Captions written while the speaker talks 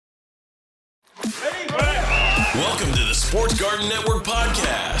Welcome to the Sports Garden Network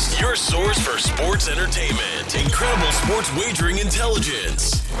podcast, your source for sports entertainment, incredible sports wagering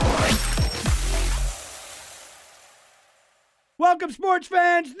intelligence. Welcome, sports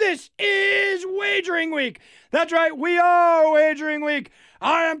fans. This is Wagering Week. That's right, we are Wagering Week.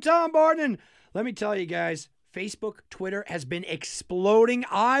 I am Tom Barton. Let me tell you guys, Facebook, Twitter has been exploding.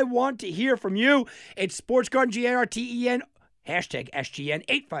 I want to hear from you. It's Sports Garden, G-A-R-T-E-N, hashtag SGN,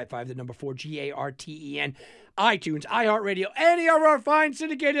 855, the number 4, G-A-R-T-E-N, iTunes, iHeartRadio, any of our fine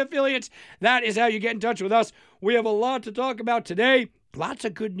syndicated affiliates. That is how you get in touch with us. We have a lot to talk about today. Lots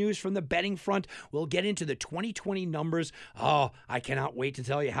of good news from the betting front. We'll get into the 2020 numbers. Oh, I cannot wait to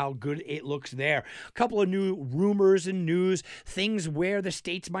tell you how good it looks there. A couple of new rumors and news, things where the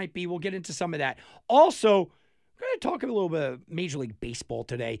states might be. We'll get into some of that. Also, we're going to talk a little bit of Major League Baseball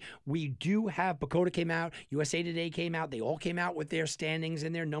today. We do have, Bakota came out, USA Today came out. They all came out with their standings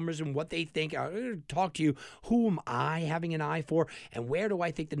and their numbers and what they think. I'm going to talk to you, who am I having an eye for, and where do I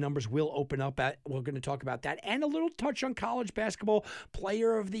think the numbers will open up at? We're going to talk about that. And a little touch on college basketball.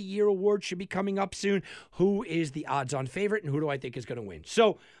 Player of the Year award should be coming up soon. Who is the odds-on favorite, and who do I think is going to win?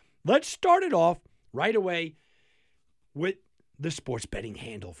 So let's start it off right away with the sports betting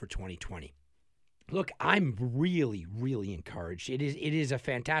handle for 2020. Look, I'm really, really encouraged. It is a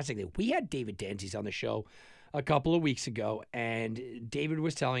fantastic thing. We had David Danzies on the show a couple of weeks ago, and David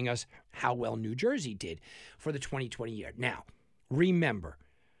was telling us how well New Jersey did for the 2020 year. Now, remember,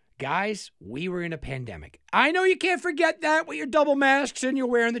 guys, we were in a pandemic. I know you can't forget that with your double masks and you're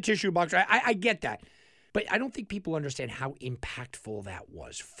wearing the tissue box. Right? I get that. But I don't think people understand how impactful that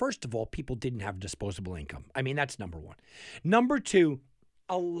was. First of all, people didn't have disposable income. I mean, that's number one. Number two,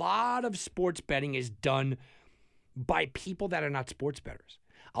 a lot of sports betting is done by people that are not sports bettors.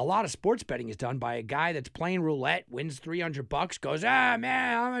 A lot of sports betting is done by a guy that's playing roulette, wins $300, goes, man,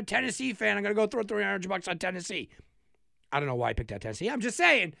 I'm a Tennessee fan. I'm going to go throw $300 on Tennessee. I don't know why I picked out Tennessee. I'm just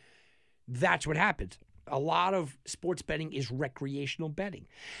saying that's what happens. A lot of sports betting is recreational betting.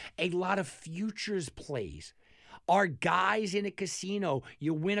 A lot of futures plays are guys in a casino.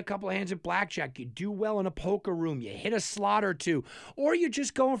 You win a couple of hands at blackjack. You do well in a poker room. You hit a slot or two. Or you're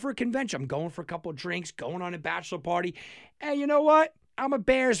just going for a convention. I'm going for a couple of drinks, going on a bachelor party. And you know what? I'm a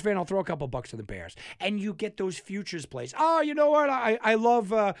Bears fan. I'll throw a couple of bucks to the Bears. And you get those futures plays. Oh, you know what? I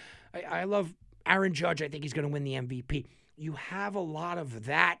love Aaron Judge. I think he's going to win the MVP. You have a lot of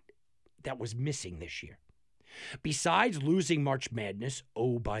that was missing this year. Besides losing March Madness,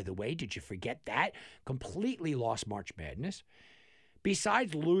 oh, by the way, did you forget that? Completely lost March Madness.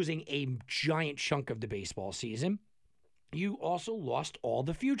 Besides losing a giant chunk of the baseball season, you also lost all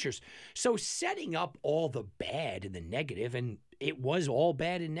the futures. So setting up all the bad and the negative, and it was all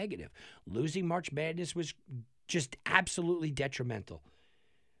bad and negative. Losing March Madness was just absolutely detrimental.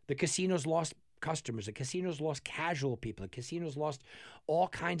 The casinos lost customers. The casinos lost casual people. The casinos lost all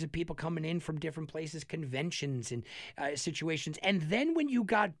kinds of people coming in from different places, conventions and situations. And then when you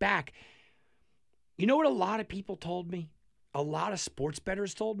got back, you know what a lot of people told me? A lot of sports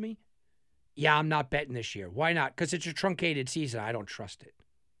bettors told me? Yeah, I'm not betting this year. Why not? Because it's a truncated season. I don't trust it.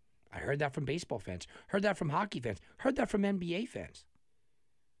 I heard that from baseball fans. Heard that from hockey fans. Heard that from NBA fans.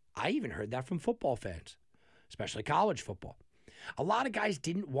 I even heard that from football fans, especially college football. A lot of guys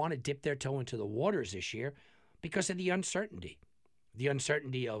didn't want to dip their toe into the waters this year because of the uncertainty. The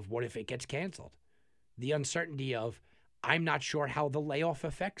uncertainty of what if it gets canceled. The uncertainty of I'm not sure how the layoff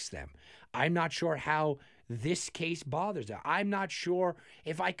affects them. I'm not sure how this case bothers them. I'm not sure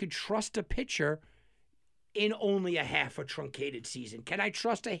if I could trust a pitcher in only a half a truncated season. Can I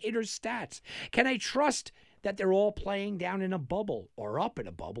trust a hitter's stats? Can I trust that they're all playing down in a bubble or up in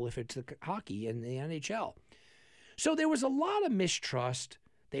a bubble if it's the hockey in the NHL? So there was a lot of mistrust.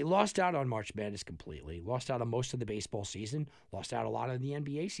 They lost out on March Madness completely, lost out on most of the baseball season, lost out a lot of the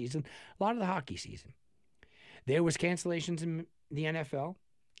NBA season, a lot of the hockey season. There was cancellations in the NFL.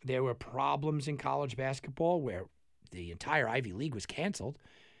 There were problems in college basketball where the entire Ivy League was canceled.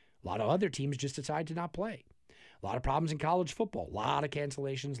 A lot of other teams just decided to not play. A lot of problems in college football, a lot of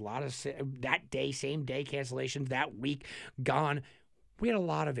cancellations, a lot of that day, same day cancellations, that week gone. We had a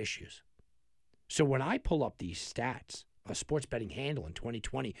lot of issues. So when I pull up these stats of sports betting handle in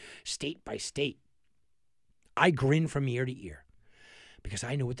 2020, state by state, I grin from ear to ear because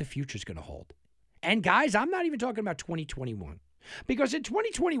I know what the future is going to hold. And guys, I'm not even talking about 2021 because in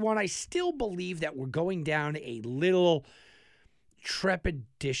 2021, I still believe that we're going down a little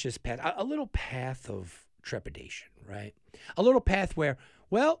trepidatious path, a little path of trepidation, right? A little path where,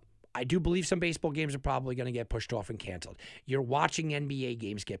 well, I do believe some baseball games are probably going to get pushed off and canceled. You're watching NBA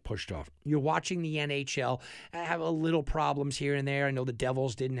games get pushed off. You're watching the NHL have a little problems here and there. I know the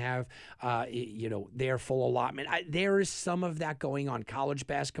Devils didn't have, their full allotment. There is some of that going on. College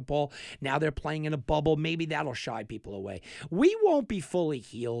basketball, now they're playing in a bubble. Maybe that'll shy people away. We won't be fully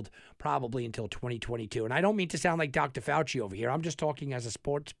healed probably until 2022. And I don't mean to sound like Dr. Fauci over here. I'm just talking as a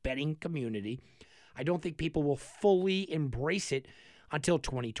sports betting community. I don't think people will fully embrace it until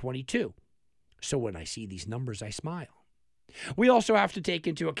 2022. So when I see these numbers, I smile. We also have to take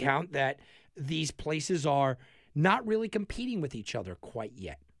into account that these places are not really competing with each other quite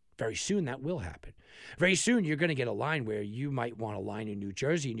yet. Very soon that will happen. Very soon you're going to get a line where you might want a line in New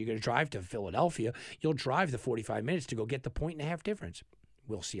Jersey and you're going to drive to Philadelphia. You'll drive the 45 minutes to go get the 1.5 difference.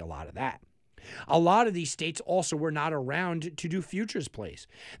 We'll see a lot of that. A lot of these states also were not around to do futures plays.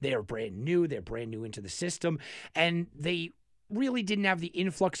 They are brand new. They're brand new into the system, and they really didn't have the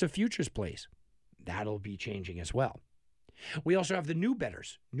influx of futures plays. That'll be changing as well. We also have the new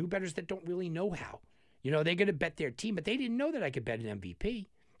bettors that don't really know how. They're going to bet their team, but they didn't know that I could bet an MVP.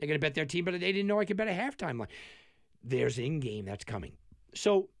 They're going to bet their team, but they didn't know I could bet a halftime line. There's in-game that's coming.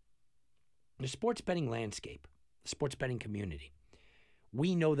 So the sports betting landscape, the sports betting community,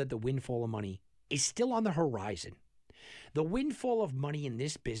 we know that the windfall of money is still on the horizon. The windfall of money in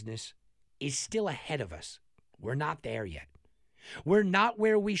this business is still ahead of us. We're not there yet. We're not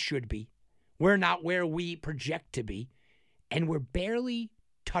where we should be. We're not where we project to be. And we're barely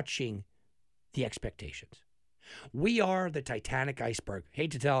touching the expectations. We are the Titanic iceberg.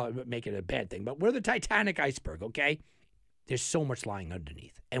 Hate to make it a bad thing, but we're the Titanic iceberg, okay? There's so much lying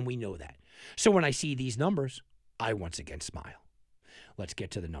underneath, and we know that. So when I see these numbers, I once again smile. Let's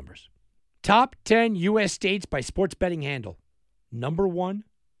get to the numbers. Top 10 U.S. states by sports betting handle. Number 1,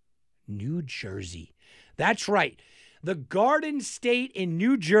 New Jersey. That's right. The Garden State in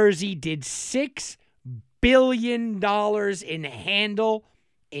New Jersey did $6 billion in handle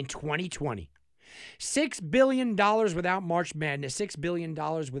in 2020. $6 billion without March Madness. $6 billion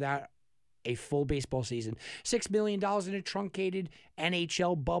without a full baseball season. $6 billion in a truncated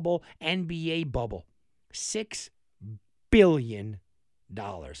NHL bubble, NBA bubble. $6 billion.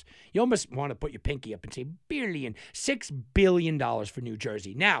 You almost want to put your pinky up and say billion. $6 billion for New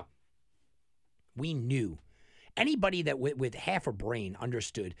Jersey. Now, we knew, anybody that with half a brain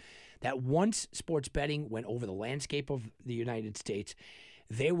understood that once sports betting went over the landscape of the United States,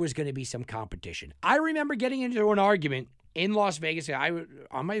 there was going to be some competition. I remember getting into an argument in Las Vegas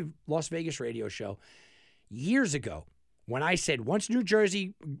on my Las Vegas radio show years ago when I said once New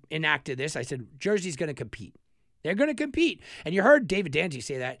Jersey enacted this, I said Jersey's going to compete. They're going to compete. And you heard David Danzy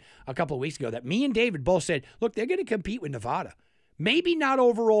say that a couple of weeks ago, that me and David both said, look, they're going to compete with Nevada. Maybe not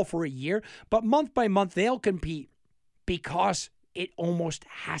overall for a year, but month by month they'll compete because it almost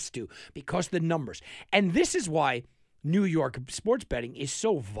has to, because the numbers. And this is why New York sports betting is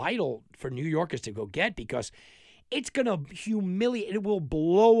so vital for New Yorkers to go get, because it's going to humiliate, it will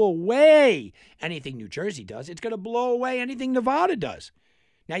blow away anything New Jersey does. It's going to blow away anything Nevada does.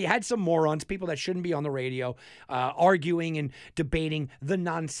 Now, you had some morons, people that shouldn't be on the radio, arguing and debating the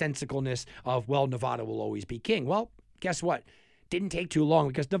nonsensicalness of, well, Nevada will always be king. Well, guess what? Didn't take too long,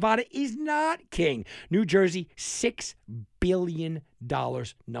 because Nevada is not king. New Jersey, $6 billion,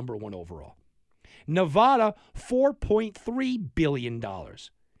 number 1 overall. Nevada, $4.3 billion.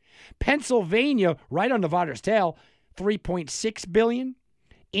 Pennsylvania, right on Nevada's tail, $3.6 billion.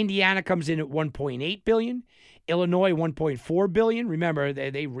 Indiana comes in at $1.8 billion. Illinois, $1.4 billion. Remember,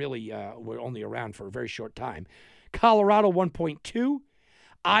 they really were only around for a very short time. Colorado, $1.2.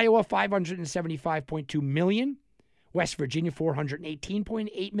 Iowa, $575.2 million. West Virginia,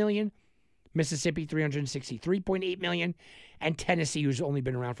 $418.8 million. Mississippi, $363.8 million. And Tennessee, who's only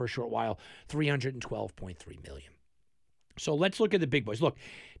been around for a short while, $312.3 million. So let's look at the big boys. Look,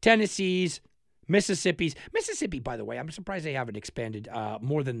 Tennessee's, Mississippi's. Mississippi, by the way, I'm surprised they haven't expanded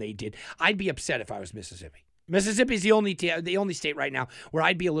more than they did. I'd be upset if I was Mississippi. Mississippi's the only state right now where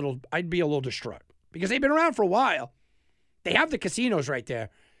I'd be a little distraught, because they've been around for a while. They have the casinos right there.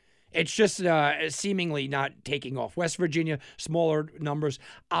 It's just seemingly not taking off. West Virginia, smaller numbers.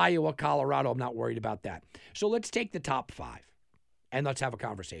 Iowa, Colorado, I'm not worried about that. So let's take the top 5 and let's have a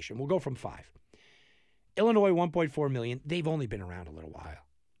conversation. We'll go from 5. Illinois, $1.4 million. They've only been around a little while.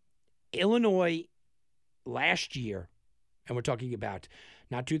 Illinois last year, and we're talking about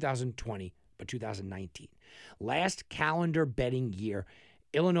not 2020, but 2019. Last calendar betting year,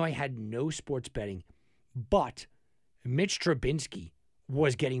 Illinois had no sports betting, but Mitch Trubinsky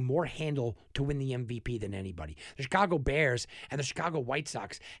was getting more handle to win the MVP than anybody. The Chicago Bears and the Chicago White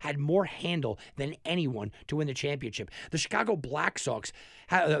Sox had more handle than anyone to win the championship. The Chicago Blackhawks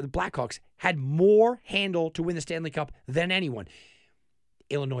had more handle to win the Stanley Cup than anyone.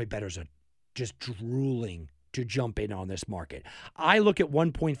 Illinois bettors are just drooling to jump in on this market. I look at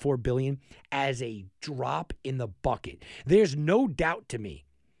 $1.4 billion as a drop in the bucket. There's no doubt to me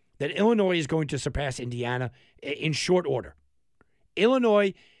that Illinois is going to surpass Indiana in short order.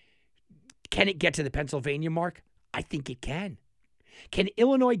 Illinois, can it get to the Pennsylvania mark? I think it can. Can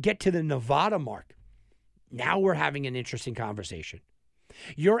Illinois get to the Nevada mark? Now we're having an interesting conversation.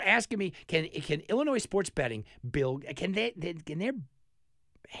 You're asking me, can Illinois sports betting build? Can their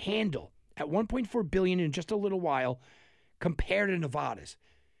handle at $1.4 billion in just a little while compare to Nevada's?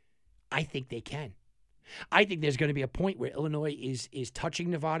 I think they can. I think there's going to be a point where Illinois is touching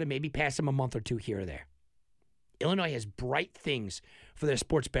Nevada, maybe pass them a month or two here or there. Illinois has bright things for their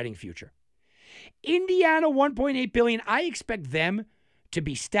sports betting future. Indiana, $1.8 billion. I expect them to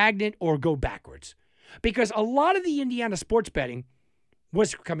be stagnant or go backwards because a lot of the Indiana sports betting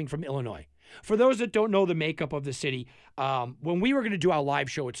was coming from Illinois. For those that don't know the makeup of the city, when we were going to do our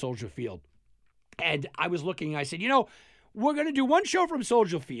live show at Soldier Field, and I was looking, I said, we're going to do one show from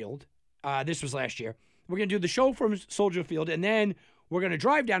Soldier Field. This was last year. We're going to do the show from Soldier Field, and then we're going to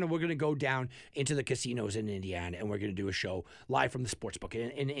drive down and we're going to go down into the casinos in Indiana, and we're going to do a show live from the sportsbook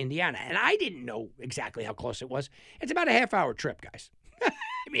in Indiana. And I didn't know exactly how close it was. It's about a half-hour trip, guys.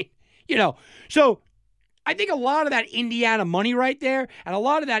 I mean, so I think a lot of that Indiana money right there and a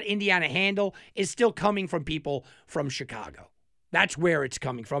lot of that Indiana handle is still coming from people from Chicago. That's where it's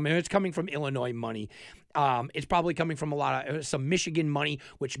coming from, and it's coming from Illinois money. It's probably coming from some Michigan money,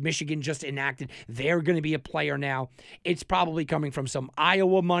 which Michigan just enacted. They're going to be a player now. It's probably coming from some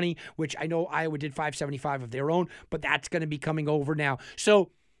Iowa money, which I know Iowa did $5.75 of their own, but that's going to be coming over now.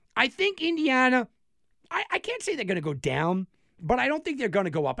 So I think Indiana, I can't say they're going to go down, but I don't think they're going to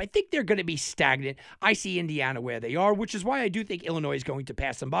go up. I think they're going to be stagnant. I see Indiana where they are, which is why I do think Illinois is going to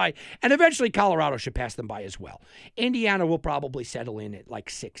pass them by, and eventually Colorado should pass them by as well. Indiana will probably settle in at like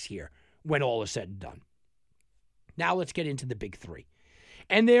 6 here when all is said and done. Now let's get into the big three.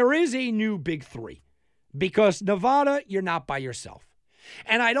 And there is a new big three because Nevada, you're not by yourself.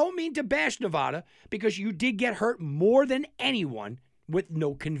 And I don't mean to bash Nevada because you did get hurt more than anyone with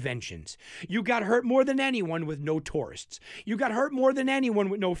no conventions. You got hurt more than anyone with no tourists. You got hurt more than anyone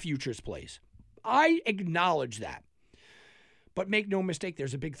with no futures plays. I acknowledge that. But make no mistake,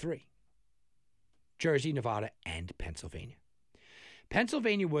 there's a big three. Jersey, Nevada, and Pennsylvania.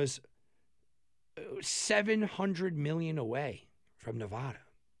 Pennsylvania was $700 million away from Nevada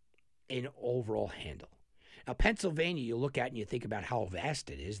in overall handle. Now, Pennsylvania, you look at and you think about how vast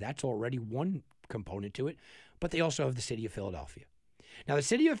it is. That's already one component to it. But they also have the city of Philadelphia. Now, the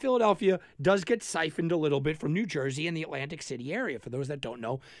city of Philadelphia does get siphoned a little bit from New Jersey and the Atlantic City area. For those that don't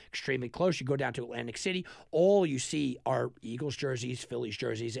know, extremely close. You go down to Atlantic City, all you see are Eagles jerseys, Phillies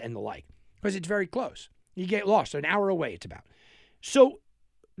jerseys, and the like, because it's very close. You get lost, an hour away it's about. So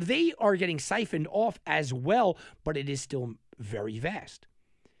they are getting siphoned off as well, but it is still very vast.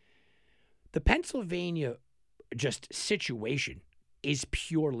 The Pennsylvania just situation is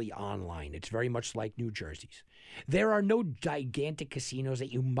purely online. It's very much like New Jersey's. There are no gigantic casinos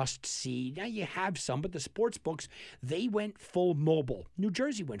that you must see. Now you have some, but the sports books, they went full mobile. New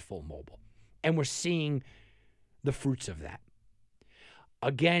Jersey went full mobile. And we're seeing the fruits of that.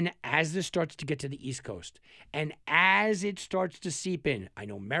 Again, as this starts to get to the East Coast, and as it starts to seep in, I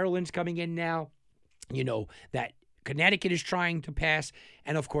know Maryland's coming in now, that Connecticut is trying to pass,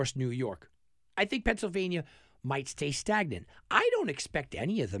 and of course New York. I think Pennsylvania might stay stagnant. I don't expect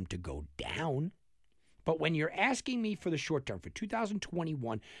any of them to go down. But when you're asking me for the short term, for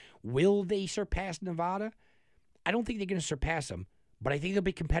 2021, will they surpass Nevada? I don't think they're going to surpass them, but I think they'll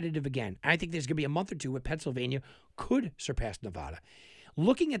be competitive again. And I think there's going to be a month or two where Pennsylvania could surpass Nevada.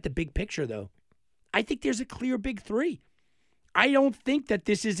 Looking at the big picture, though, I think there's a clear big three. I don't think that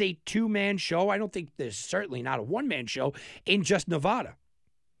this is a two-man show. I don't think there's certainly not a one-man show in just Nevada.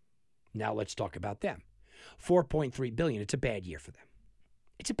 Now let's talk about them. $4.3 billion. It's a bad year for them.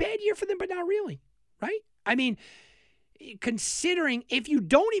 It's a bad year for them, but not really, right? I mean, considering, if you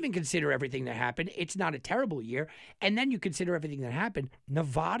don't even consider everything that happened, it's not a terrible year. And then you consider everything that happened,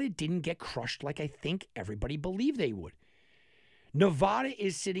 Nevada didn't get crushed like I think everybody believed they would. Nevada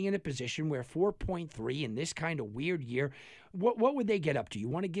is sitting in a position where 4.3 in this kind of weird year, what would they get up to? You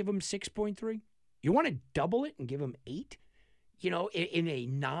want to give them 6.3? You want to double it and give them 8? In a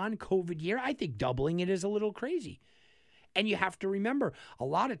non-COVID year, I think doubling it is a little crazy. And you have to remember, a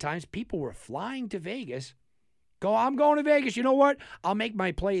lot of times people were flying to Vegas I'm going to Vegas. You know what? I'll make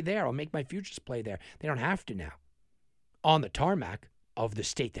my play there. I'll make my futures play there. They don't have to now. On the tarmac of the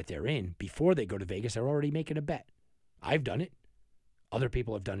state that they're in, before they go to Vegas, they're already making a bet. I've done it. Other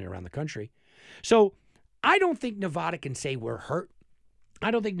people have done it around the country. So I don't think Nevada can say we're hurt. I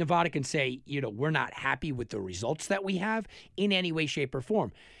don't think Nevada can say, we're not happy with the results that we have in any way, shape, or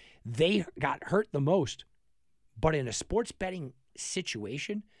form. They got hurt the most. But in a sports betting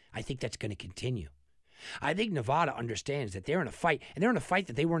situation, I think that's going to continue. I think Nevada understands that they're in a fight, and they're in a fight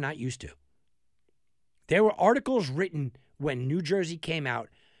that they were not used to. There were articles written when New Jersey came out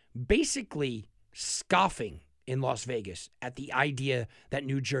basically scoffing in Las Vegas at the idea that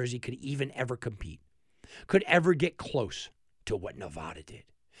New Jersey could even ever compete, could ever get close to what Nevada did.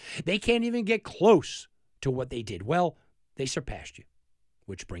 They can't even get close to what they did. Well, they surpassed you,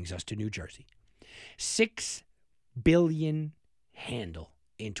 which brings us to New Jersey. $6 billion handle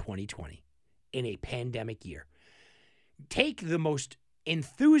in 2020 in a pandemic year. Take the most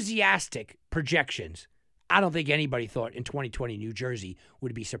enthusiastic projections. I don't think anybody thought in 2020 New Jersey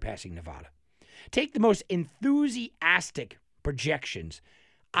would be surpassing Nevada. Take the most enthusiastic projections.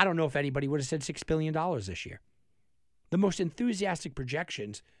 I don't know if anybody would have said $6 billion this year. The most enthusiastic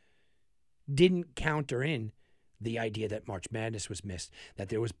projections didn't counter in the idea that March Madness was missed, that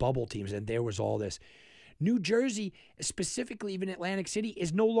there was bubble teams, and there was all this. New Jersey, specifically even Atlantic City,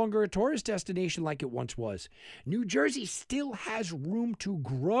 is no longer a tourist destination like it once was. New Jersey still has room to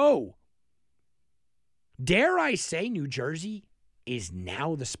grow. Dare I say New Jersey is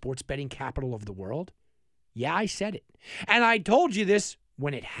now the sports betting capital of the world? Yeah, I said it. And I told you this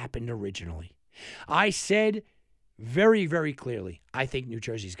when it happened originally. I said very, very clearly, I think New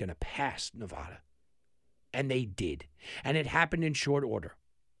Jersey's going to pass Nevada. And they did. And it happened in short order.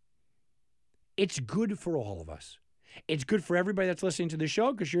 It's good for all of us. It's good for everybody that's listening to the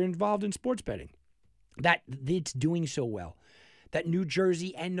show because you're involved in sports betting. That it's doing so well. That New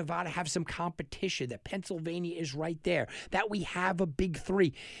Jersey and Nevada have some competition. That Pennsylvania is right there. That we have a big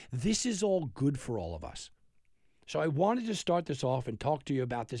three. This is all good for all of us. So I wanted to start this off and talk to you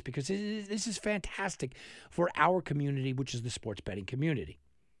about this because this is fantastic for our community, which is the sports betting community.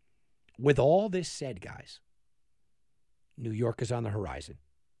 With all this said, guys, New York is on the horizon.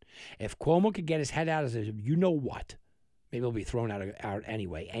 If Cuomo could get his head out as a you-know-what, maybe he'll be thrown out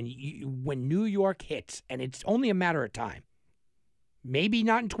anyway. And when New York hits, and it's only a matter of time, maybe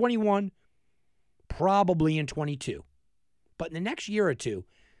not in 21, probably in 22. But in the next year or two,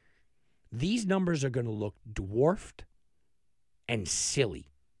 these numbers are going to look dwarfed and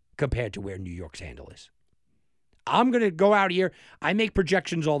silly compared to where New York's handle is. I'm going to go out here. I make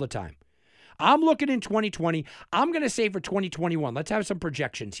projections all the time. I'm looking in 2020. I'm going to say for 2021. Let's have some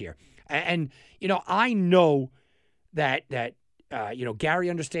projections here. And I know that Gary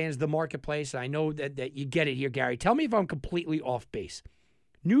understands the marketplace. And I know that you get it here, Gary. Tell me if I'm completely off base.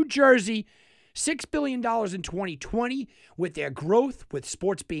 New Jersey, $6 billion in 2020 with their growth, with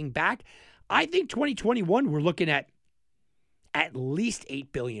sports being back. I think 2021, we're looking at least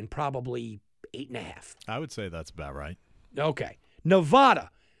 $8 billion, probably 8.5. I would say that's about right. Okay.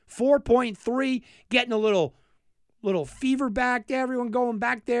 Nevada, 4.3, getting a little fever back there. Everyone going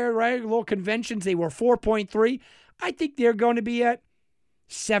back there, right? Little conventions. They were 4.3. I think they're going to be at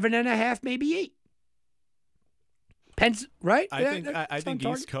 7.5, maybe 8. Right? I think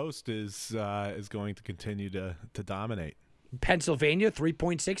East Coast is going to continue to dominate. Pennsylvania,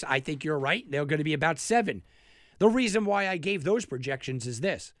 3.6. I think you're right. They're going to be about 7. The reason why I gave those projections is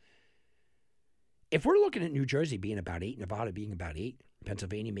this. If we're looking at New Jersey being about 8, Nevada being about 8,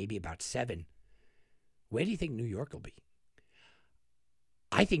 Pennsylvania maybe about 7, where do you think New York will be?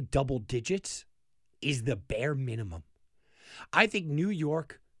 I think double digits is the bare minimum. I think New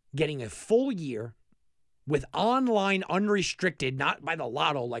York getting a full year with online unrestricted, not by the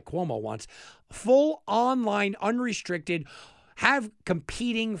lotto like Cuomo wants, full online unrestricted, have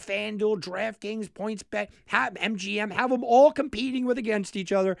competing FanDuel, DraftKings, PointsBet, have MGM, have them all competing against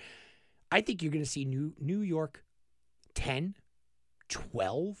each other. I think you're going to see New York 10,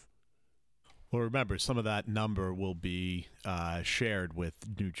 12. Well, remember, some of that number will be shared with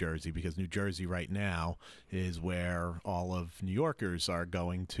New Jersey because New Jersey right now is where all of New Yorkers are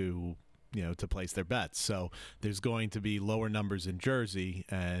going to place their bets. So there's going to be lower numbers in Jersey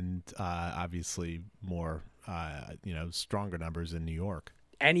and obviously more, stronger numbers in New York.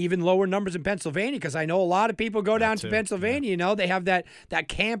 And even lower numbers in Pennsylvania, because I know a lot of people go down to Pennsylvania. Yeah. They have that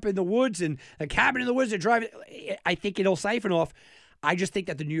camp in the woods and a cabin in the woods. They're driving. I think it'll siphon off. I just think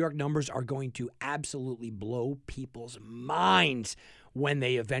that the New York numbers are going to absolutely blow people's minds when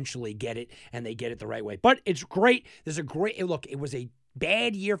they eventually get it and they get it the right way. But it's great. There's a great look. It was a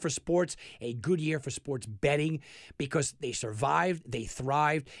Bad year for sports, a good year for sports betting because they survived, they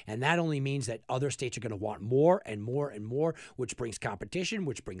thrived, and that only means that other states are going to want more and more and more, which brings competition,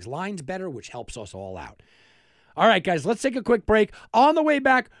 which brings lines better, which helps us all out. All right, guys, let's take a quick break. On the way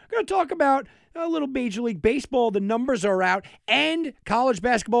back, we're going to talk about a little Major League Baseball. The numbers are out, and College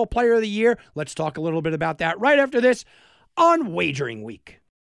Basketball Player of the Year. Let's talk a little bit about that right after this on Wagering Week.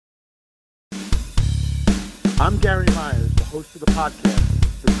 I'm Gary Myers, the host of the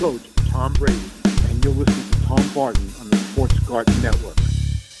podcast, The GOAT, Tom Brady, and you're listening to Tom Barton on the Sports Garden Network.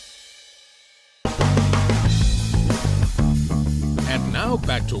 And now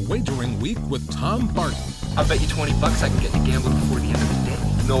back to Wagering Week with Tom Barton. I'll bet you $20 I can get you gambling before the end of the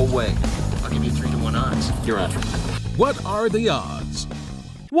day. No way. I'll give you 3-1 odds. You're on. What are the odds?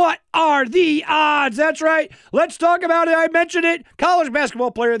 What are the odds? That's right. Let's talk about it. I mentioned it. College Basketball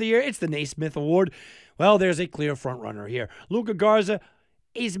Player of the Year. It's the Naismith Award. Well, there's a clear front runner here. Luka Garza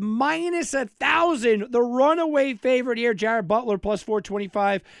is minus 1,000. The runaway favorite here. Jared Butler plus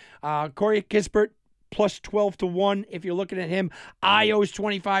 425. Corey Kispert plus 12-1. If you're looking at him, Io's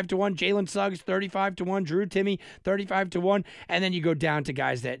 25-1. Jalen Suggs 35-1. Drew Timme 35-1. And then you go down to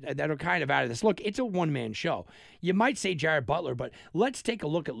guys that are kind of out of this. Look, it's a one-man show. You might say Jared Butler, but let's take a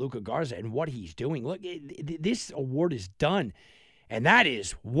look at Luka Garza and what he's doing. Look, this award is done, and that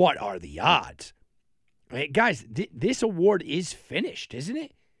is what are the odds? Hey, guys, this award is finished, isn't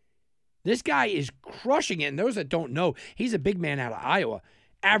it? This guy is crushing it. And those that don't know, he's a big man out of Iowa,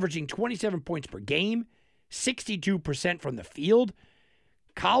 averaging 27 points per game, 62% from the field,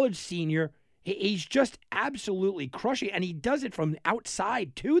 college senior. He's just absolutely crushing it, and he does it from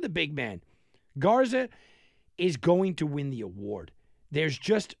outside to the big man. Garza is going to win the award. There's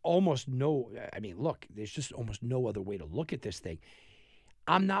just almost no, there's just almost no other way to look at this thing.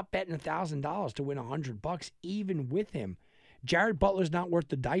 I'm not betting $1,000 to win $100 even with him. Jared Butler's not worth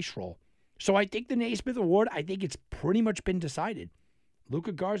the dice roll. So I think the Naismith Award, I think it's pretty much been decided.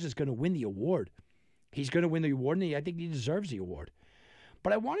 Luka Garza is going to win the award. He's going to win the award, and I think he deserves the award.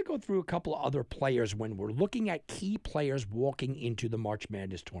 But I want to go through a couple of other players when we're looking at key players walking into the March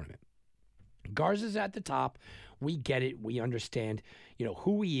Madness tournament. Garza's at the top. We get it. We understand,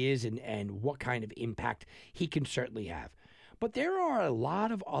 who he is and what kind of impact he can certainly have. But there are a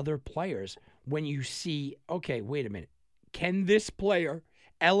lot of other players when you see, okay, wait a minute. Can this player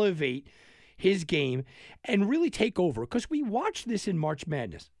elevate his game and really take over? Because we watch this in March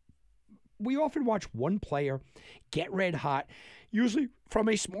Madness. We often watch one player get red hot, usually from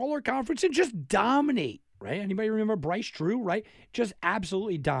a smaller conference, and just dominate, right? Anybody remember Bryce Drew, right? Just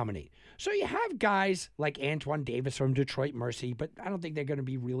absolutely dominate. So you have guys like Antoine Davis from Detroit Mercy, but I don't think they're going to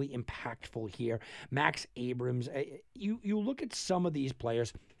be really impactful here. Max Abrams. You look at some of these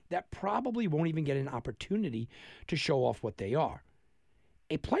players that probably won't even get an opportunity to show off what they are.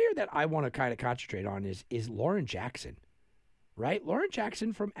 A player that I want to kind of concentrate on is Lauren Jackson, right? Lauren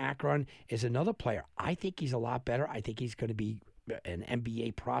Jackson from Akron is another player. I think he's a lot better. I think he's going to be an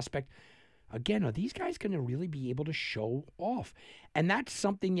NBA prospect. Again, are these guys going to really be able to show off? And that's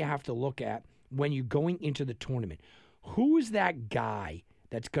something you have to look at when you're going into the tournament. Who is that guy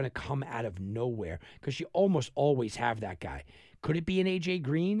that's going to come out of nowhere? Because you almost always have that guy. Could it be an A.J.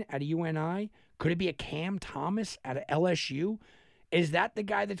 Green at a UNI? Could it be a Cam Thomas at a LSU? Is that the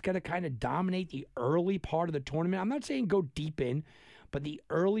guy that's going to kind of dominate the early part of the tournament? I'm not saying go deep in, but the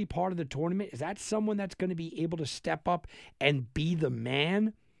early part of the tournament, is that someone that's going to be able to step up and be the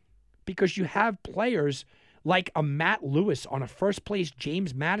man? Because you have players like a Matt Lewis on a first-place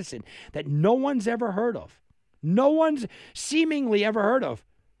James Madison that no one's ever heard of. No one's seemingly ever heard of.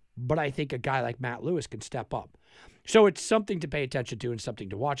 But I think a guy like Matt Lewis can step up. So it's something to pay attention to and something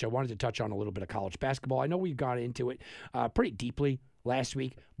to watch. I wanted to touch on a little bit of college basketball. I know we got into it pretty deeply last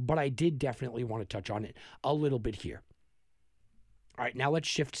week, but I did definitely want to touch on it a little bit here. All right, now let's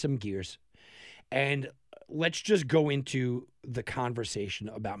shift some gears. And let's just go into the conversation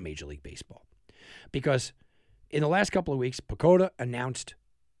about Major League Baseball. Because in the last couple of weeks, PECOTA announced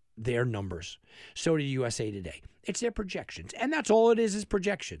their numbers. So did USA Today. It's their projections. And that's all it is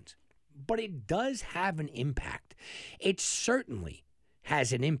projections. But it does have an impact. It certainly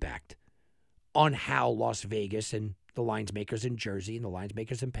has an impact on how Las Vegas and the lines makers in Jersey and the lines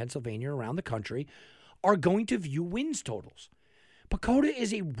makers in Pennsylvania around the country are going to view wins totals. PECOTA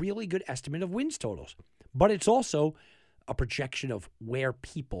is a really good estimate of wins totals, but it's also a projection of where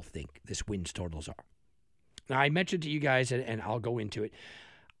people think this wins totals are. Now, I mentioned to you guys, and I'll go into it,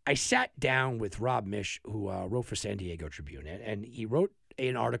 I sat down with Rob Mish, who wrote for San Diego Tribune, and he wrote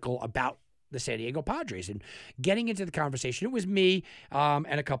an article about the San Diego Padres. And getting into the conversation, it was me and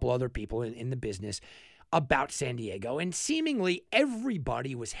a couple other people in the business. about San Diego, and seemingly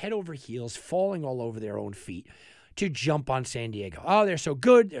everybody was head over heels, falling all over their own feet to jump on San Diego. Oh, they're so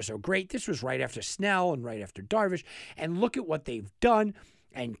good. They're so great. This was right after Snell and right after Darvish. And look at what they've done.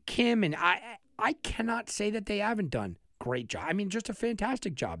 And Kim, and I cannot say that they haven't done a great job. I mean, just a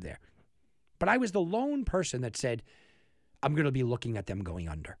fantastic job there. But I was the lone person that said, I'm going to be looking at them going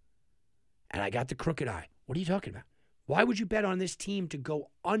under. And I got the crooked eye. What are you talking about? Why would you bet on this team to go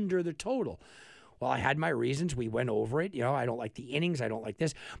under the total? Well, I had my reasons. We went over it. I don't like the innings. I don't like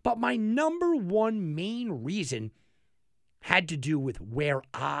this. But my number one main reason had to do with where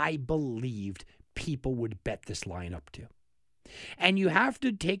I believed people would bet this line up to. And you have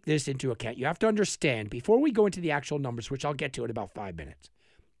to take this into account. You have to understand, before we go into the actual numbers, which I'll get to in about 5 minutes,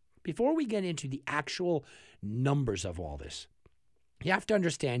 before we get into the actual numbers of all this, you have to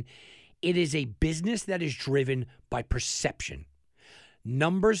understand it is a business that is driven by perception.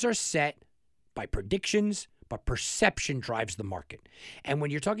 Numbers are set by predictions, but perception drives the market. And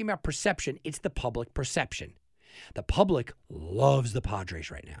when you're talking about perception, it's the public perception. The public loves the Padres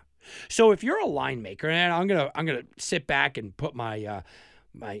right now. So if you're a line maker, and I'm gonna sit back and put my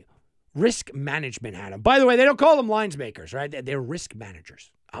my risk management hat on. By the way, they don't call them lines makers, right? They're risk managers.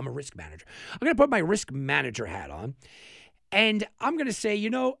 I'm a risk manager. I'm gonna put my risk manager hat on, and I'm gonna say,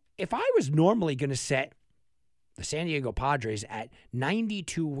 if I was normally gonna set the San Diego Padres at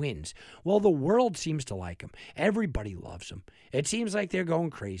 92 wins, well, the world seems to like them. Everybody loves them. It seems like they're going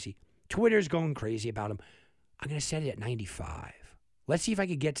crazy. Twitter's going crazy about them. I'm going to set it at 95. Let's see if I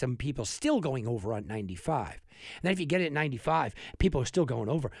could get some people still going over on 95. And then if you get it at 95, people are still going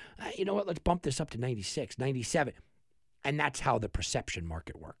over. You know what? Let's bump this up to 96, 97. And that's how the perception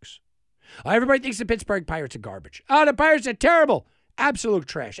market works. Everybody thinks the Pittsburgh Pirates are garbage. Oh, the Pirates are terrible. Absolute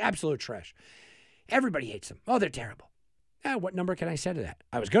trash. Absolute trash. Everybody hates them. Oh, they're terrible. What number can I set it at?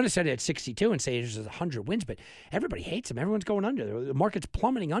 I was going to set it at 62 and say there's 100 wins, but everybody hates them. Everyone's going under. The market's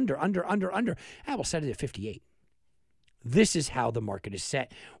plummeting under. We'll set it at 58. This is how the market is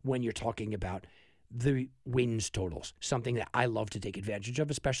set when you're talking about the wins totals, something that I love to take advantage of,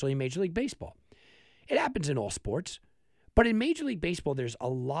 especially in Major League Baseball. It happens in all sports, but in Major League Baseball, there's a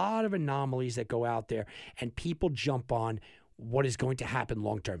lot of anomalies that go out there, and people jump on what is going to happen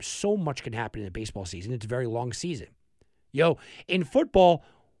long term. So much can happen in a baseball season. It's a very long season. In football,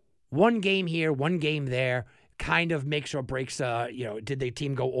 one game here, one game there kind of makes or breaks, did the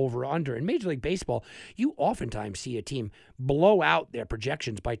team go over or under? In Major League Baseball, you oftentimes see a team blow out their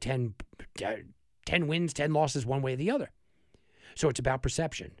projections by 10 wins, 10 losses, one way or the other. So it's about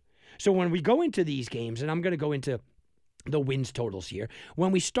perception. So when we go into these games, and I'm going to go into the wins totals here,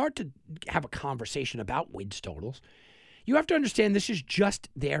 when we start to have a conversation about wins totals, you have to understand this is just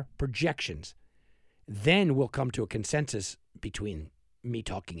their projections. Then we'll come to a consensus between me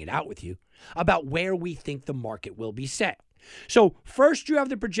talking it out with you about where we think the market will be set. So first you have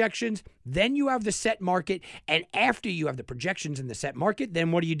the projections, then you have the set market, and after you have the projections and the set market,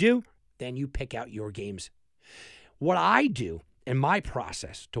 then what do? Then you pick out your games. What I do in my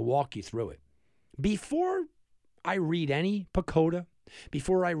process to walk you through it, before I read any Pacoda,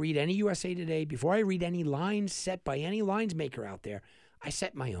 before I read any USA Today, before I read any lines set by any lines maker out there, I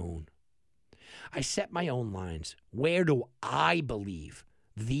set my own. I set my own lines. Where do I believe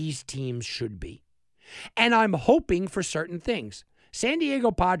these teams should be? And I'm hoping for certain things. San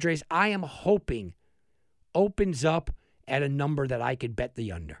Diego Padres, I am hoping, opens up at a number that I could bet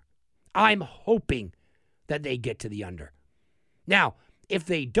the under. I'm hoping that they get to the under. Now, if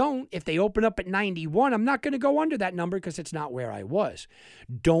they don't, if they open up at 91, I'm not going to go under that number because it's not where I was.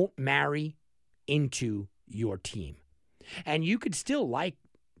 Don't marry into your team. And you could still like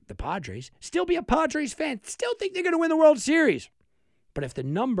the Padres, still be a Padres fan, still think they're going to win the World Series. But if the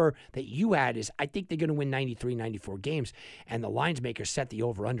number that you had is, I think they're going to win 93, 94 games, and the lines maker set the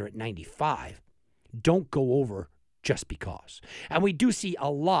over-under at 95, don't go over just because. And we do see a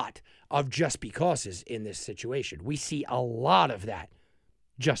lot of just becauses in this situation. We see a lot of that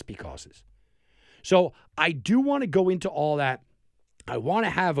just becauses. So I do want to go into all that. I want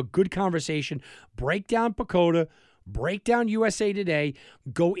to have a good conversation, break down Pacoda, break down USA Today,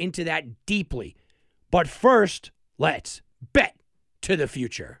 go into that deeply. But first, let's bet to the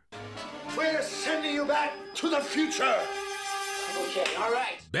future. We're sending you back to the future. Okay, all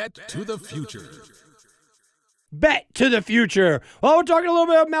right. Bet to the future. Bet to the future. Well, we're talking a little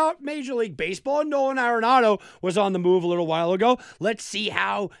bit about Major League Baseball. Nolan Arenado was on the move a little while ago. Let's see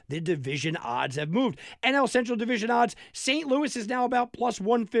how the division odds have moved. NL Central Division odds, St. Louis is now about plus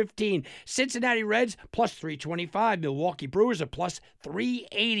 115. Cincinnati Reds, plus 325. Milwaukee Brewers are plus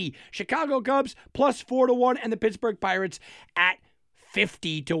 380. Chicago Cubs, plus 4-1. And the Pittsburgh Pirates at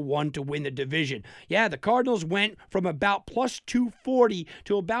 50 to 1 to win the division. Yeah, the Cardinals went from about plus 240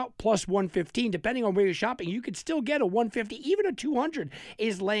 to about plus 115. Depending on where you're shopping, you could still get a 150. Even a 200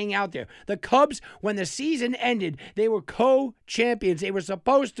 is laying out there. The Cubs, when the season ended, they were co-champions. They were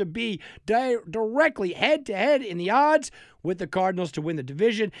supposed to be directly head-to-head in the odds with the Cardinals to win the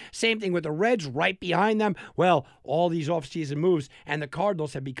division. Same thing with the Reds right behind them. Well, all these offseason moves, and the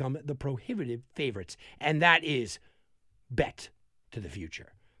Cardinals have become the prohibitive favorites. And that is bet to the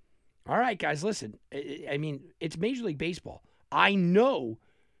future. All right, guys, listen. I mean, it's Major League Baseball. I know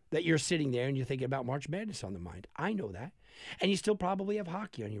that you're sitting there and you're thinking about March Madness on the mind. I know that. And you still probably have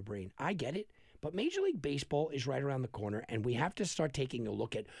hockey on your brain. I get it. But Major League Baseball is right around the corner, and we have to start taking a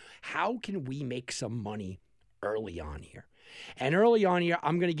look at how can we make some money early on here. And early on here,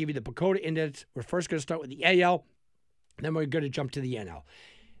 I'm going to give you the PECOTA Index. We're first going to start with the AL, then we're going to jump to the NL.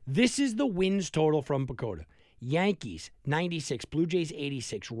 This is the wins total from PECOTA. Yankees, 96. Blue Jays,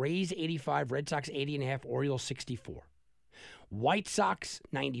 86. Rays, 85. Red Sox, 80.5. Orioles, 64. White Sox,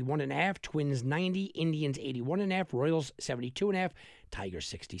 91.5. Twins, 90. Indians, 81.5. Royals, 72.5. Tigers,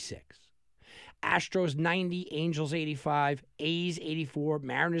 66. Astros, 90. Angels, 85. A's, 84.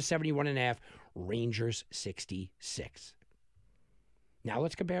 Mariners, 71.5. Rangers, 66. Now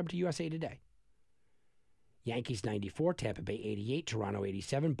let's compare them to USA Today. Yankees 94, Tampa Bay 88, Toronto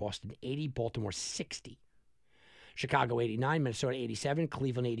 87, Boston 80, Baltimore 60. Chicago 89, Minnesota 87,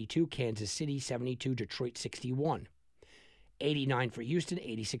 Cleveland 82, Kansas City 72, Detroit 61. 89 for Houston,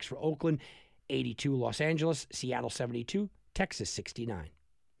 86 for Oakland, 82 Los Angeles, Seattle 72, Texas 69.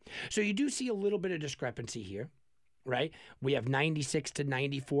 So you do see a little bit of discrepancy here. Right? We have 96 to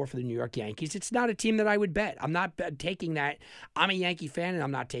 94 for the New York Yankees. It's not a team that I would bet. I'm not taking that. I'm a Yankee fan, and I'm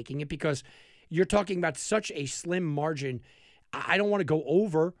not taking it because you're talking about such a slim margin. I don't want to go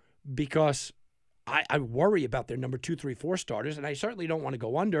over because I worry about their number 2, 3, 4 starters, and I certainly don't want to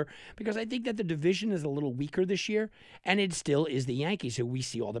go under because I think that the division is a little weaker this year, and it still is the Yankees who we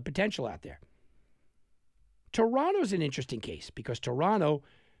see all the potential out there. Toronto's an interesting case because Toronto,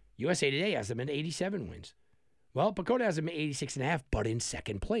 USA Today has them at 87 wins. Well, PECOTA has them at 86.5, but in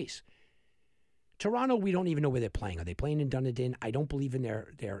second place. Toronto, we don't even know where they're playing. Are they playing in Dunedin? I don't believe in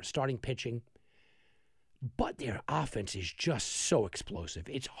their starting pitching. But their offense is just so explosive.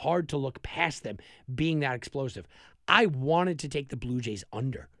 It's hard to look past them being that explosive. I wanted to take the Blue Jays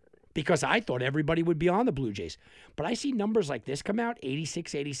under because I thought everybody would be on the Blue Jays. But I see numbers like this come out,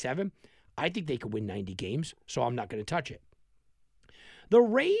 86, 87. I think they could win 90 games, so I'm not going to touch it. The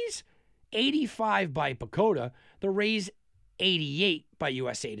Rays, 85 by PECOTA. The Rays, 88 by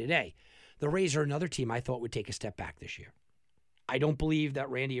USA Today. The Rays are another team I thought would take a step back this year. I don't believe that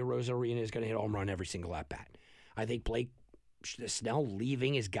Randy Arozarena is going to hit a home run every single at-bat. I think Blake Snell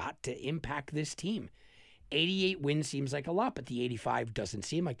leaving has got to impact this team. 88 wins seems like a lot, but the 85 doesn't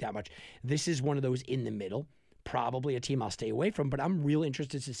seem like that much. This is one of those in the middle, probably a team I'll stay away from, but I'm real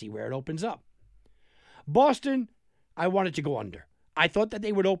interested to see where it opens up. Boston, I wanted to go under. I thought that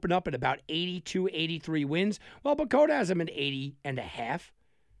they would open up at about 82, 83 wins. Well, PECOTA has them at 80.5.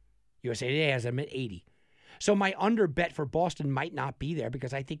 USA Today has them at 80. So my under bet for Boston might not be there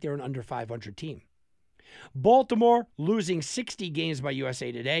because I think they're an under 500 team. Baltimore losing 60 games by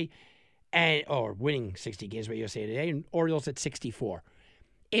USA Today, or winning 60 games by USA Today, and Orioles at 64.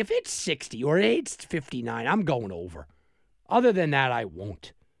 If it's 60 or it's 59, I'm going over. Other than that, I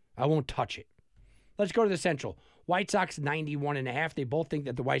won't. I won't touch it. Let's go to the Central. White Sox 91.5. They both think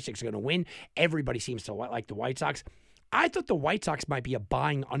that the White Sox are going to win. Everybody seems to like the White Sox. I thought the White Sox might be a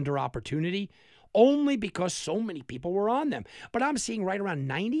buying under opportunity only because so many people were on them. But I'm seeing right around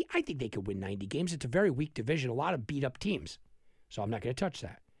 90. I think they could win 90 games. It's a very weak division, a lot of beat-up teams. So I'm not going to touch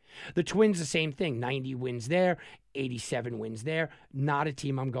that. The Twins, the same thing. 90 wins there, 87 wins there. Not a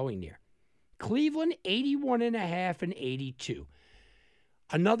team I'm going near. Cleveland, 81.5 and 82.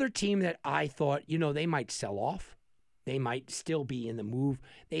 Another team that I thought, they might sell off. They might still be in the move.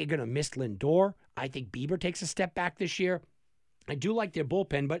 They're going to miss Lindor. I think Bieber takes a step back this year. I do like their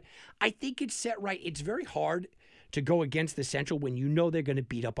bullpen, but I think it's set right. It's very hard to go against the Central when you know they're going to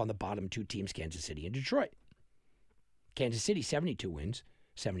beat up on the bottom two teams, Kansas City and Detroit. Kansas City, 72 wins,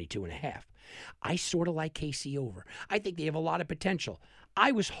 72.5. I sort of like KC over. I think they have a lot of potential.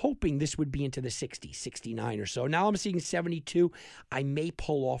 I was hoping this would be into the 60s, 69 or so. Now I'm seeing 72. I may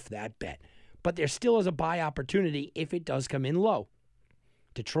pull off that bet. But there still is a buy opportunity if it does come in low.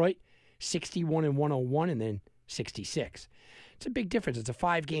 Detroit, 61 and 101, and then 66. It's a big difference. It's a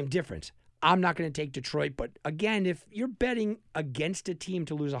 5-game difference. I'm not going to take Detroit, but again, if you're betting against a team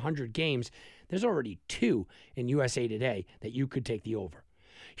to lose 100 games, there's already 2 in USA Today that you could take the over.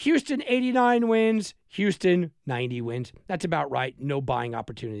 Houston, 89 wins. Houston, 90 wins. That's about right. No buying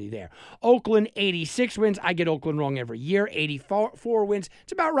opportunity there. Oakland, 86 wins. I get Oakland wrong every year. 84 wins.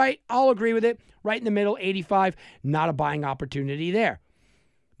 It's about right. I'll agree with it. Right in the middle, 85. Not a buying opportunity there.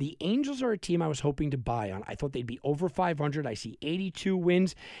 The Angels are a team I was hoping to buy on. I thought they'd be over 500. I see 82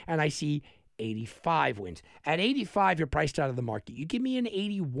 wins, and I see 85 wins. At 85, you're priced out of the market. You give me an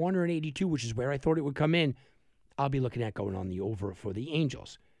 81 or an 82, which is where I thought it would come in, I'll be looking at going on the over for the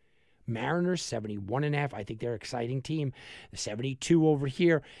Angels. Mariners, 71.5. I think they're an exciting team. The 72 over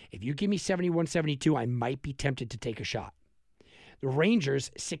here. If you give me 71, 72, I might be tempted to take a shot. The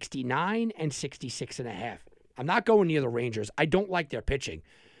Rangers, 69 and 66.5. I'm not going near the Rangers. I don't like their pitching.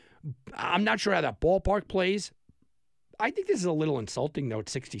 I'm not sure how that ballpark plays. I think this is a little insulting, though, at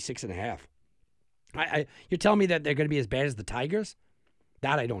 66.5. You're telling me that they're going to be as bad as the Tigers?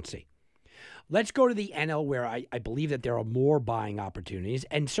 That I don't see. Let's go to the NL, where I believe that there are more buying opportunities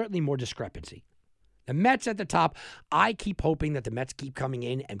and certainly more discrepancy. The Mets at the top. I keep hoping that the Mets keep coming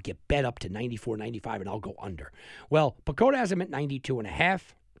in and get bet up to 94, 95, and I'll go under. Well, Pacoda has them at 92.5,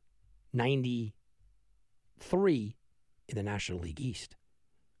 93 in the National League East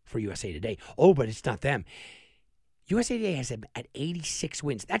for USA Today. Oh, but it's not them. USA Today has them at 86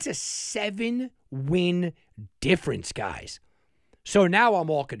 wins. That's a 7-win difference, guys. So now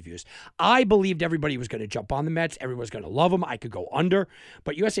I'm all confused. I believed everybody was going to jump on the Mets. Everyone's going to love them. I could go under.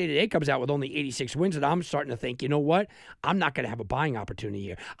 But USA Today comes out with only 86 wins, and I'm starting to think, you know what? I'm not going to have a buying opportunity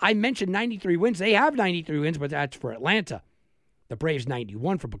here. I mentioned 93 wins. They have 93 wins, but that's for Atlanta. The Braves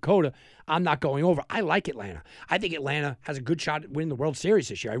 91 for Pacoda. I'm not going over. I like Atlanta. I think Atlanta has a good shot at winning the World Series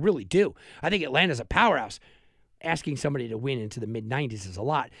this year. I really do. I think Atlanta's a powerhouse. Asking somebody to win into the mid-90s is a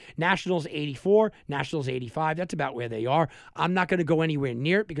lot. Nationals 84, Nationals 85. That's about where they are. I'm not going to go anywhere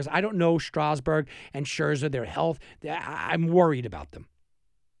near it because I don't know Strasburg and Scherzer, their health. I'm worried about them.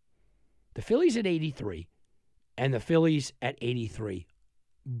 The Phillies at 83 and the Phillies at 83,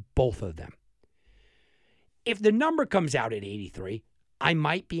 both of them. If the number comes out at 83, I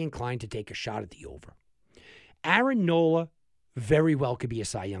might be inclined to take a shot at the over. Aaron Nola very well could be a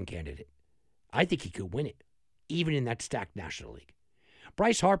Cy Young candidate. I think he could win it, even in that stacked National League.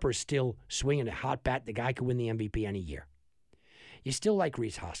 Bryce Harper is still swinging a hot bat. The guy could win the MVP any year. You still like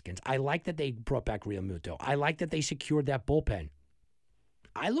Rhys Hoskins. I like that they brought back Real Muto. I like that they secured that bullpen.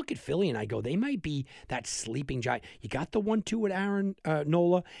 I look at Philly and I go, they might be that sleeping giant. You got the 1-2 with Aaron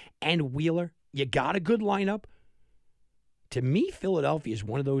Nola and Wheeler. You got a good lineup. To me, Philadelphia is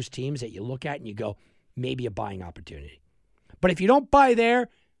one of those teams that you look at and you go, maybe a buying opportunity. But if you don't buy there,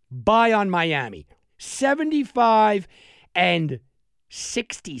 buy on Miami. 75 and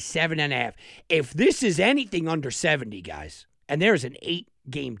 67.5. If this is anything under 70, guys, and there's an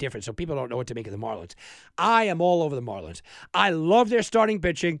 8-game difference, so people don't know what to make of the Marlins. I am all over the Marlins. I love their starting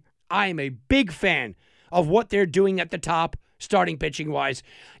pitching. I am a big fan of what they're doing at the top, starting pitching-wise.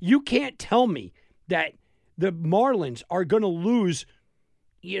 You can't tell me that the Marlins are going to lose,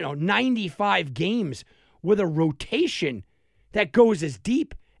 95 games with a rotation that goes as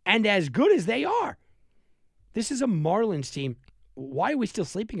deep and as good as they are. This is a Marlins team. Why are we still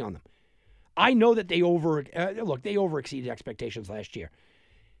sleeping on them? I know that they overexceeded expectations last year.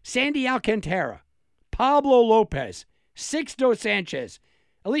 Sandy Alcantara, Pablo Lopez, Sixto Sanchez,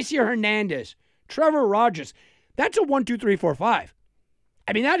 Alicia Hernandez, Trevor Rogers. That's a 1, 2, 3, 4, 5.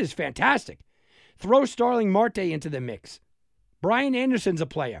 I mean, that is fantastic. Throw Starling Marte into the mix. Brian Anderson's a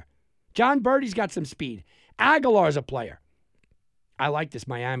player. John Birdie's got some speed. Aguilar's a player. I like this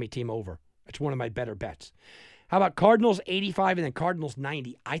Miami team over. It's one of my better bets. How about Cardinals 85 and then Cardinals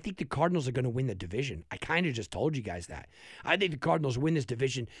 90? I think the Cardinals are going to win the division. I kind of just told you guys that. I think the Cardinals win this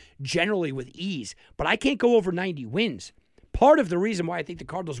division generally with ease, but I can't go over 90 wins. Part of the reason why I think the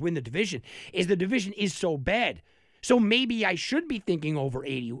Cardinals win the division is so bad. So maybe I should be thinking over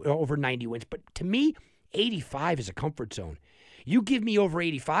 80 or over 90 wins, but to me, 85 is a comfort zone. You give me over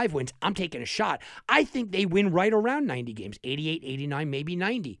 85 wins, I'm taking a shot. I think they win right around 90 games, 88, 89, maybe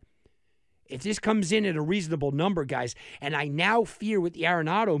 90. If this comes in at a reasonable number, guys, and I now fear with the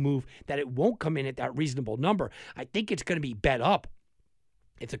Arenado move that it won't come in at that reasonable number, I think it's going to be bet up.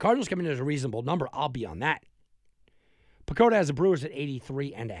 If the Cardinals come in at a reasonable number, I'll be on that. Pacoda has the Brewers at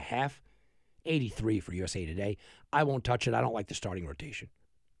 83.5. 83 for USA Today. I won't touch it. I don't like the starting rotation.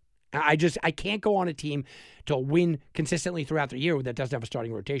 I can't go on a team to win consistently throughout the year that doesn't have a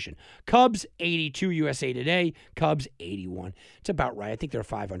starting rotation. Cubs, 82 USA Today. Cubs, 81. It's about right. I think they're a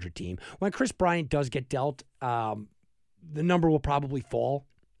 500 team. When Chris Bryant does get dealt, the number will probably fall,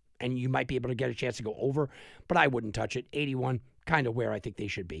 and you might be able to get a chance to go over, but I wouldn't touch it. 81, kind of where I think they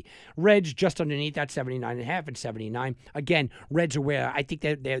should be. Reds just underneath that 79.5 and 79. Again, Reds are where I think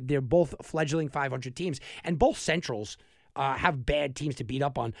they're both fledgling 500 teams, and both Centrals have bad teams to beat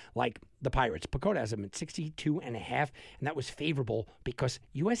up on, like the Pirates. Pacoda has them at 62.5, and that was favorable because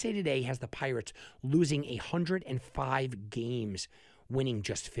USA Today has the Pirates losing 105 games, winning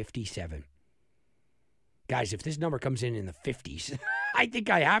just 57. Guys, if this number comes in the 50s, I think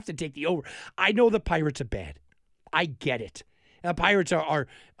I have to take the over. I know the Pirates are bad. I get it. The Pirates are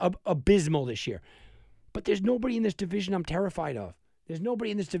abysmal this year. But there's nobody in this division I'm terrified of. There's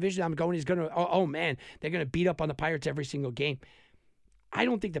nobody in this division I'm going is going to, oh man, they're going to beat up on the Pirates every single game. I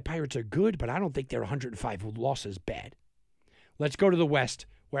don't think the Pirates are good, but I don't think their 105 losses bad. Let's go to the West,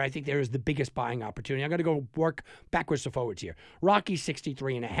 where I think there is the biggest buying opportunity. I'm going to go work backwards to forwards here. Rockies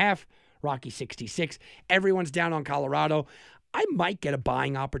 63.5, Rockies 66. Everyone's down on Colorado. I might get a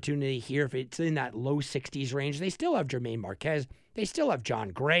buying opportunity here if it's in that low 60s range. They still have Jermaine Marquez. They still have John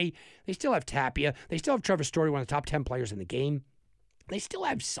Gray. They still have Tapia. They still have Trevor Story, one of the top 10 players in the game. They still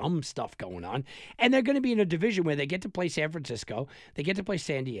have some stuff going on. And they're going to be in a division where they get to play San Francisco. They get to play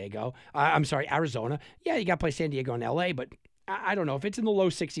San Diego. Arizona. Yeah, you got to play San Diego and L.A., but I don't know. If it's in the low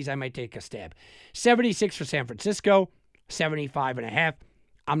 60s, I might take a stab. 76 for San Francisco. 75.5.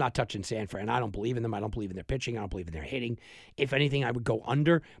 I'm not touching San Fran. I don't believe in them. I don't believe in their pitching. I don't believe in their hitting. If anything, I would go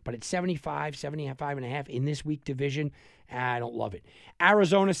under. But at 75.5 in this weak division, I don't love it.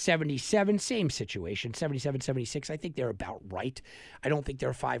 Arizona 77, same situation. 77, 76. I think they're about right. I don't think they're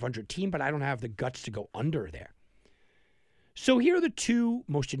a 500 team, but I don't have the guts to go under there. So here are the two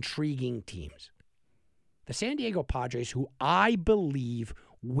most intriguing teams. The San Diego Padres, who I believe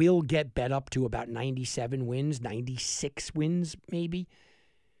will get bet up to about 97 wins, 96 wins maybe.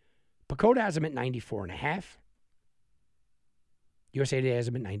 Pacoda has them at 94.5. USA Today has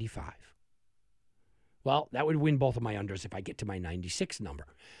them at 95. Well, that would win both of my unders if I get to my 96 number.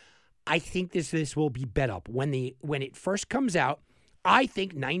 I think this will be bet up. When it first comes out, I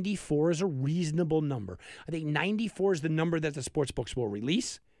think 94 is a reasonable number. I think 94 is the number that the sportsbooks will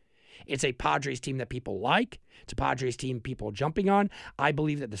release. It's a Padres team that people like. It's a Padres team people are jumping on. I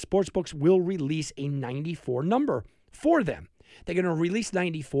believe that the sportsbooks will release a 94 number for them. They're going to release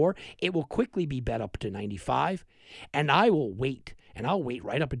 94. It will quickly be bet up to 95. And I will wait. And I'll wait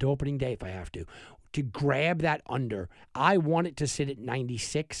right up until opening day if I have to grab that under. I want it to sit at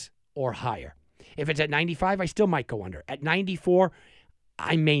 96 or higher. If it's at 95, I still might go under. At 94,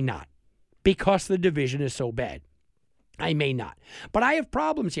 I may not because the division is so bad. I may not. But I have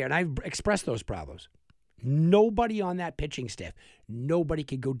problems here, and I've expressed those problems. Nobody on that pitching staff, nobody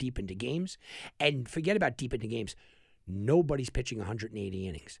can go deep into games. And forget about deep into games. Nobody's pitching 180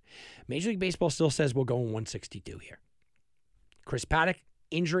 innings. Major League Baseball still says we'll go in 162 here. Chris Paddock,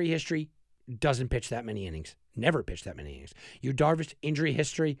 injury history, doesn't pitch that many innings. Never pitched that many innings. Yu Darvish, injury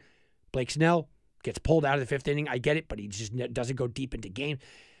history. Blake Snell gets pulled out of the fifth inning. I get it, but he just doesn't go deep into games.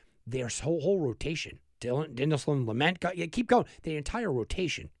 Their whole rotation, Dinelson, Lament, keep going. The entire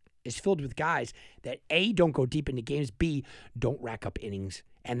rotation is filled with guys that A, don't go deep into games, B, don't rack up innings,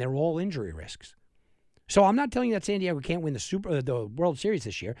 and they're all injury risks. So I'm not telling you that San Diego can't win the World Series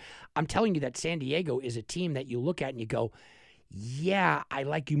this year. I'm telling you that San Diego is a team that you look at and you go, yeah, I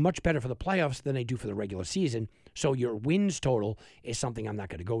like you much better for the playoffs than I do for the regular season. So your wins total is something I'm not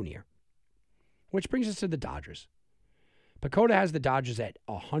going to go near. Which brings us to the Dodgers. Pacoda has the Dodgers at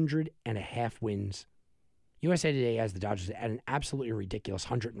 100.5 wins. USA Today has the Dodgers at an absolutely ridiculous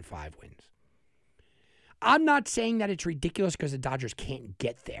 105 wins. I'm not saying that it's ridiculous because the Dodgers can't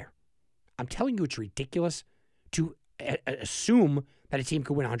get there. I'm telling you it's ridiculous to assume that a team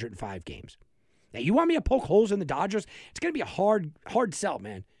could win 105 games. Now, you want me to poke holes in the Dodgers? It's going to be a hard sell,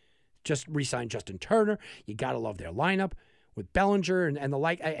 man. Just re-sign Justin Turner. You got to love their lineup with Bellinger and the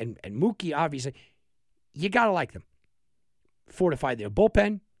like, and Mookie, obviously. You got to like them. Fortify their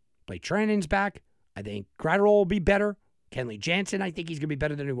bullpen. Blake Treinen's back. I think Gratterall will be better. Kenley Jansen, I think he's going to be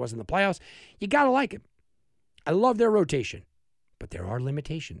better than he was in the playoffs. You got to like him. I love their rotation, but there are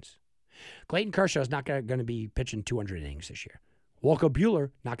limitations. Clayton Kershaw is not going to be pitching 200 innings this year. Walker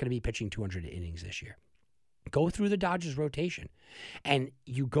Buehler, not going to be pitching 200 innings this year. Go through the Dodgers rotation, and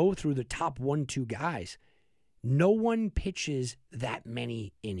you go through the top 1-2 guys. No one pitches that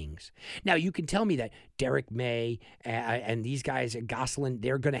many innings. Now, you can tell me that Derek May and these guys, Gosselin,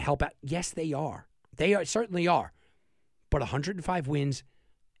 they're going to help out. Yes, they are. Certainly are. But 105 wins,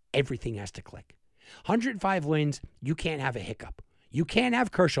 everything has to click. 105 wins, you can't have a hiccup. You can't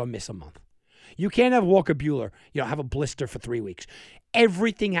have Kershaw miss a month. You can't have Walker Buehler, have a blister for 3 weeks.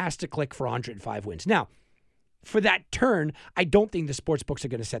 Everything has to click for 105 wins. Now, for that turn, I don't think the sports books are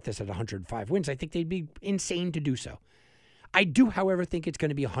going to set this at 105 wins. I think they'd be insane to do so. I do, however, think it's going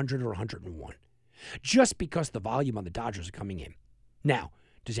to be 100 or 101, just because the volume on the Dodgers are coming in. Now,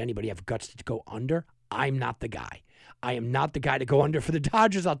 does anybody have guts to go under? I'm not the guy. I am not the guy to go under for the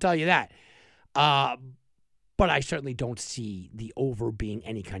Dodgers, I'll tell you that. But I certainly don't see the over being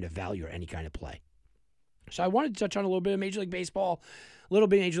any kind of value or any kind of play. So I wanted to touch on a little bit of Major League Baseball,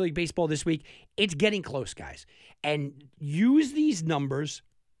 this week. It's getting close, guys. And use these numbers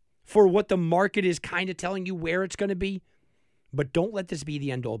for what the market is kind of telling you where it's going to be. But don't let this be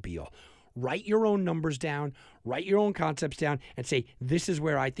the end-all, be-all. Write your own numbers down, write your own concepts down, and say, this is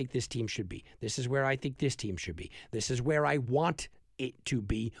where I think this team should be. This is where I think this team should be. This is where I want it to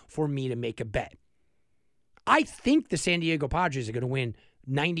be for me to make a bet. I think the San Diego Padres are going to win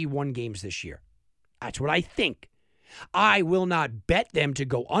 91 games this year. That's what I think. I will not bet them to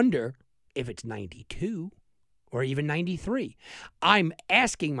go under if it's 92 or even 93. I'm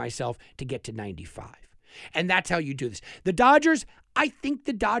asking myself to get to 95. And that's how you do this. The Dodgers, I think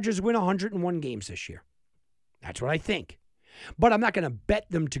the Dodgers win 101 games this year. That's what I think. But I'm not going to bet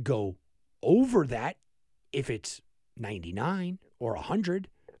them to go over that if it's 99 or 100.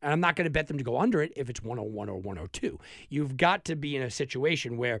 And I'm not going to bet them to go under it if it's 101 or 102. You've got to be in a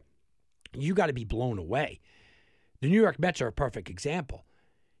situation where you got to be blown away. The New York Mets are a perfect example.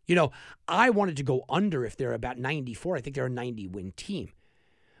 You know, I wanted to go under if they're about 94. I think they're a 90-win team.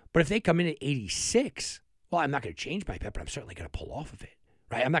 But if they come in at 86, well, I'm not going to change my bet, but I'm certainly going to pull off of it,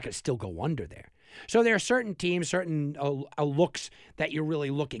 right? I'm not going to still go under there. So there are certain teams, certain looks that you're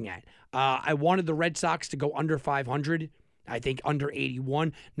really looking at. I wanted the Red Sox to go under 500. I think under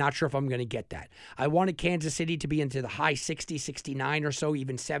 81. Not sure if I'm going to get that. I wanted Kansas City to be into the high 60, 69 or so,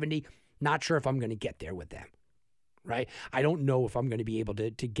 even 70. Not sure if I'm going to get there with them, right? I don't know if I'm going to be able to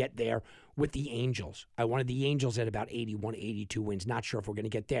get there with the Angels. I wanted the Angels at about 81, 82 wins. Not sure if we're going to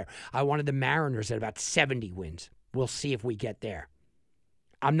get there. I wanted the Mariners at about 70 wins. We'll see if we get there.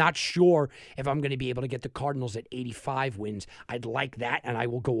 I'm not sure if I'm going to be able to get the Cardinals at 85 wins. I'd like that, and I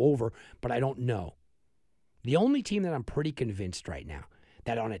will go over, but I don't know. The only team that I'm pretty convinced right now,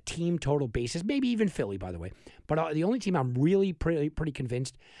 that on a team total basis, maybe even Philly, by the way, but the only team I'm really pretty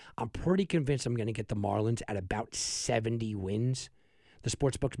convinced I'm going to get the Marlins at about 70 wins. The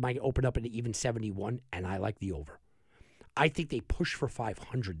sportsbooks might open up at even 71, and I like the over. I think they push for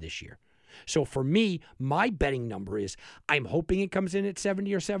 500 this year. So for me, my betting number is, I'm hoping it comes in at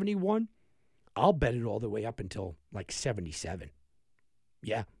 70 or 71. I'll bet it all the way up until like 77.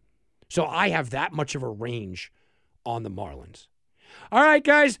 Yeah. So I have that much of a range on the Marlins. All right,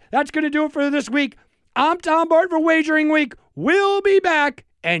 guys, that's going to do it for this week. I'm Tom Barton for Wagering Week. We'll be back,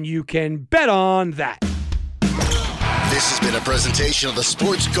 and you can bet on that. This has been a presentation of the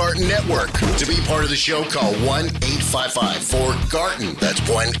Sports Garden Network. To be part of the show, call 1-855-4-GARTEN. That's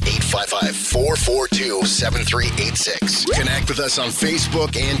 1-855-442-7386. Connect with us on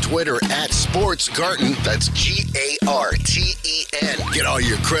Facebook and Twitter at Sports Garden. That's GARTEN. Get all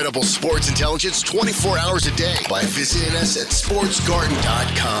your credible sports intelligence 24 hours a day by visiting us at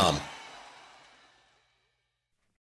sportsgarden.com.